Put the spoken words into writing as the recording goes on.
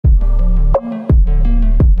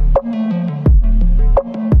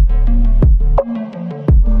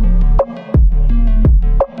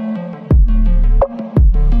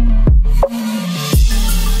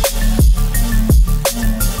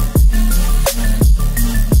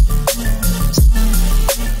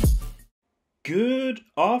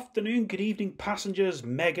Afternoon, good evening passengers,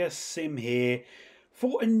 Mega Sim here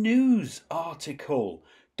for a news article.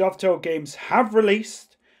 Dovetail Games have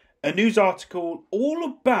released a news article all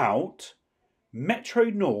about Metro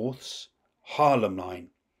North's Harlem Line.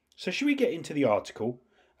 So should we get into the article?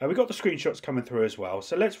 We've got the screenshots coming through as well,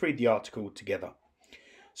 so let's read the article together.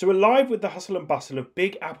 So we're live with the hustle and bustle of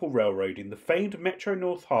Big Apple Railroading. The famed Metro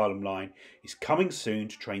North Harlem Line is coming soon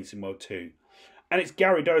to TrainSimWorld 2. And it's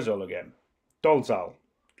Gary Dozal again. Dolzal.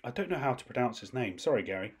 I don't know how to pronounce his name. Sorry,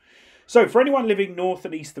 Gary. So, for anyone living north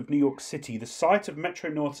and east of New York City, the site of Metro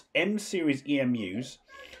North's M-Series EMUs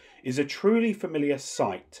is a truly familiar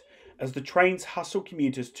sight as the trains hustle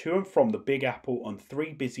commuters to and from the Big Apple on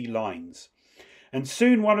 3 busy lines. And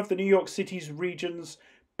soon one of the New York City's region's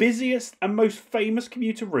busiest and most famous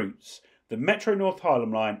commuter routes, the Metro North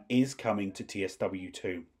Harlem Line, is coming to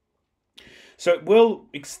TSW2. So it will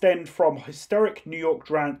extend from historic New York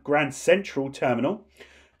Grand Central Terminal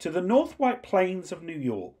to the North White Plains of New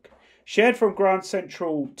York. Shared from Grand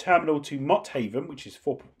Central Terminal to Mott Haven, which is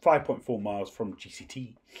 5.4 miles from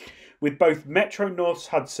GCT, with both Metro North's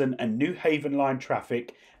Hudson and New Haven line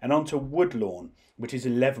traffic, and onto Woodlawn, which is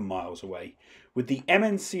 11 miles away. With the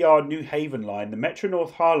MNCR New Haven line, the Metro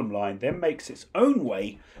North Harlem Line then makes its own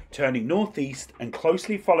way, turning northeast and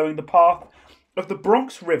closely following the path of the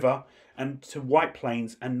Bronx River and to White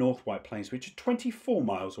Plains and North White Plains, which are 24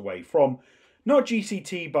 miles away from not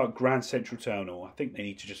GCT, but Grand Central Terminal. I think they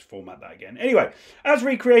need to just format that again. Anyway, as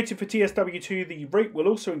recreated for TSW2, the route will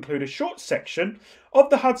also include a short section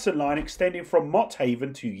of the Hudson Line extending from Mott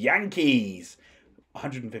Haven to Yankees,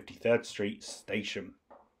 153rd Street Station.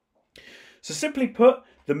 So simply put,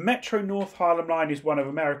 the Metro North Harlem Line is one of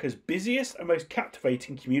America's busiest and most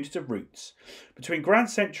captivating commuter routes. Between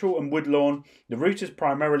Grand Central and Woodlawn, the route is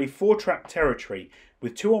primarily 4-track territory,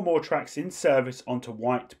 with 2 or more tracks in service onto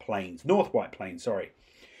North White Plains.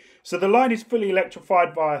 So the line is fully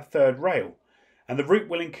electrified via third rail, and the route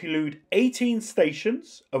will include 18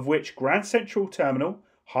 stations, of which Grand Central Terminal,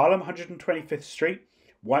 Harlem 125th Street,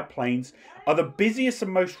 White Plains are the busiest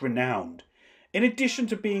and most renowned. In addition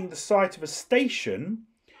to being the site of a station,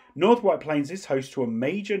 North White Plains is host to a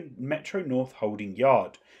major Metro North holding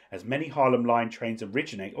yard, as many Harlem Line trains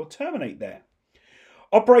originate or terminate there.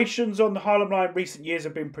 Operations on the Harlem Line in recent years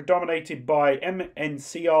have been predominated by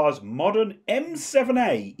MNCR's modern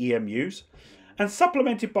M7A EMUs and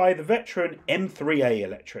supplemented by the veteran M3A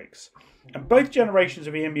electrics. And both generations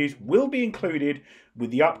of EMUs will be included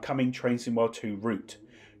with the upcoming TrainSimWorld 2 route.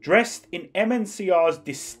 Dressed in MNCR's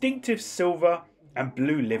distinctive silver and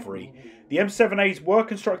blue livery, the M7As were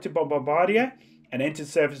constructed by Bombardier and entered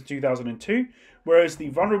service in 2002, whereas the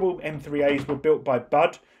vulnerable M3As were built by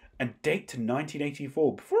Bud and date to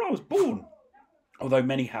 1984, before I was born, although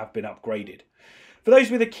many have been upgraded. For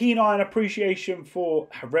those with a keen eye and appreciation for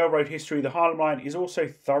railroad history, the Harlem Line is also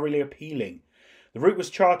thoroughly appealing. The route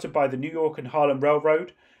was chartered by the New York and Harlem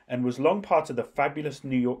Railroad and was long part of the fabulous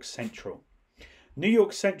New York Central. New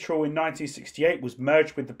York Central in 1968 was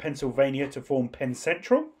merged with the Pennsylvania to form Penn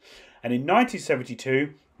Central, and in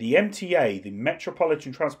 1972 the MTA, the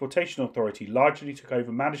Metropolitan Transportation Authority, largely took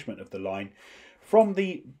over management of the line from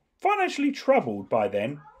the financially troubled by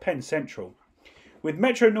then Penn Central. With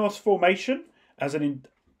Metro North's formation as an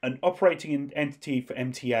operating entity for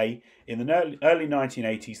MTA in the early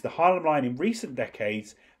 1980s, the Harlem Line in recent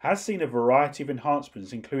decades has seen a variety of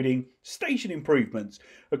enhancements, including station improvements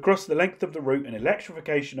across the length of the route and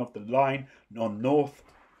electrification of the line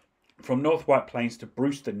from North White Plains to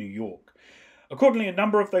Brewster, New York. Accordingly, a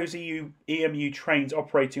number of those EMU trains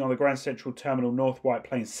operating on the Grand Central Terminal North White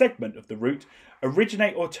Plains segment of the route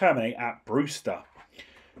originate or terminate at Brewster.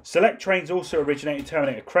 Select trains also originate and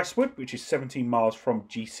terminate at Crestwood, which is 17 miles from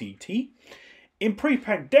GCT. In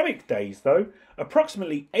pre-pandemic days, though,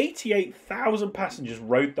 approximately 88,000 passengers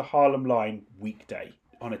rode the Harlem Line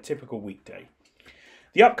on a typical weekday.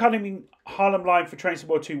 The upcoming Harlem Line for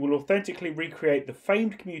TrainSimWorld 2 will authentically recreate the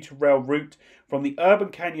famed commuter rail route from the urban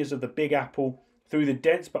canyons of the Big Apple through the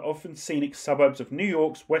dense but often scenic suburbs of New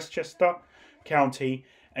York's Westchester County,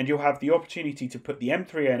 and you'll have the opportunity to put the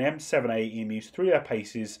M3A and M7A EMUs through their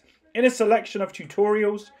paces in a selection of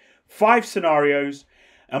tutorials, 5 scenarios,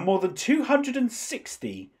 and more than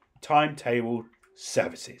 260 timetabled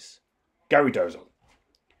services. Gary Dozal.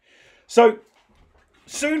 So,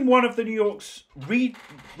 soon one of the New York's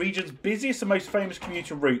region's busiest and most famous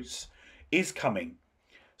commuter routes is coming.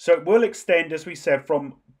 So it will extend, as we said,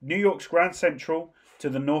 from New York's Grand Central to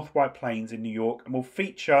the North White Plains in New York, and will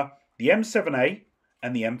feature the M7A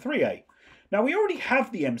and the M3A. Now, we already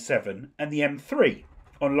have the M7 and the M3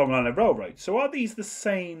 on Long Island Railroad, so are these the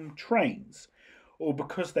same trains? or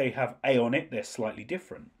because they have A on it, they're slightly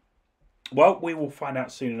different? Well, we will find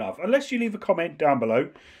out soon enough, unless you leave a comment down below,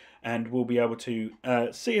 and we'll be able to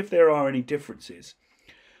see if there are any differences.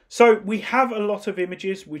 So we have a lot of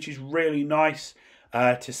images, which is really nice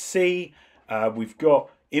to see. We've got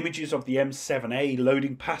images of the M7A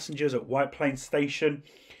loading passengers at White Plains Station.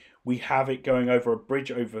 We have it going over a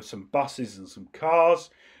bridge over some buses and some cars.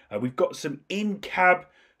 We've got some in-cab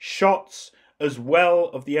shots as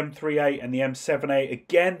well of the M3A and the M7A.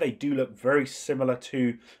 Again, they do look very similar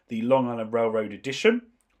to the Long Island Railroad edition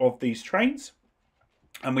of these trains.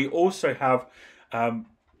 And we also have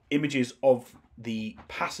images of the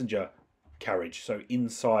passenger carriage, so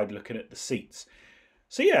inside looking at the seats.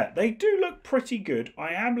 So yeah, they do look pretty good.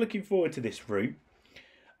 I am looking forward to this route.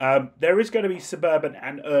 There is going to be suburban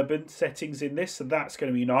and urban settings in this, so that's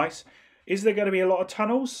going to be nice. Is there going to be a lot of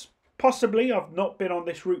tunnels? Possibly. I've not been on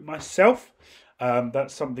this route myself.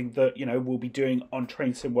 That's something that, you know, we'll be doing on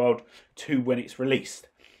Train Sim World 2 when it's released.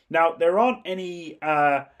 Now, there aren't any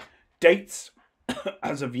dates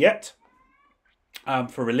as of yet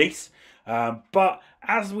for release. But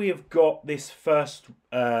as we have got this first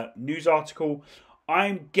news article,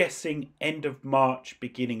 I'm guessing end of March,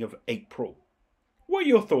 beginning of April. What are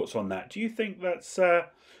your thoughts on that? Do you think that's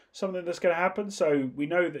something that's going to happen? So we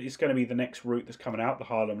know that it's going to be the next route that's coming out, the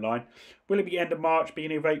Harlem Line. Will it be end of March,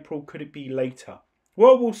 beginning of April? Could it be later?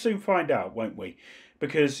 Well, we'll soon find out, won't we?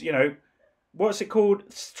 Because, you know, what's it called?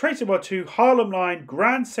 Train Sim World 2 Harlem Line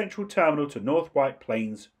Grand Central Terminal to North White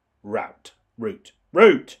Plains route.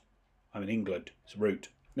 I'm in England. It's route.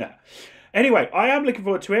 Yeah. Anyway, I am looking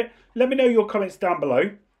forward to it. Let me know your comments down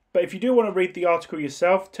below. But if you do want to read the article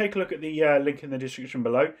yourself, take a look at the link in the description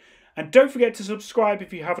below. And don't forget to subscribe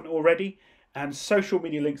if you haven't already. And social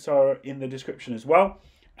media links are in the description as well.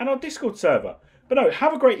 And our Discord server. But no,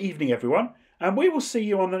 have a great evening, everyone. And we will see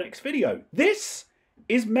you on the next video. This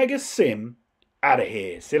is Mega Sim out of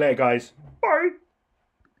here. See you later, guys. Bye.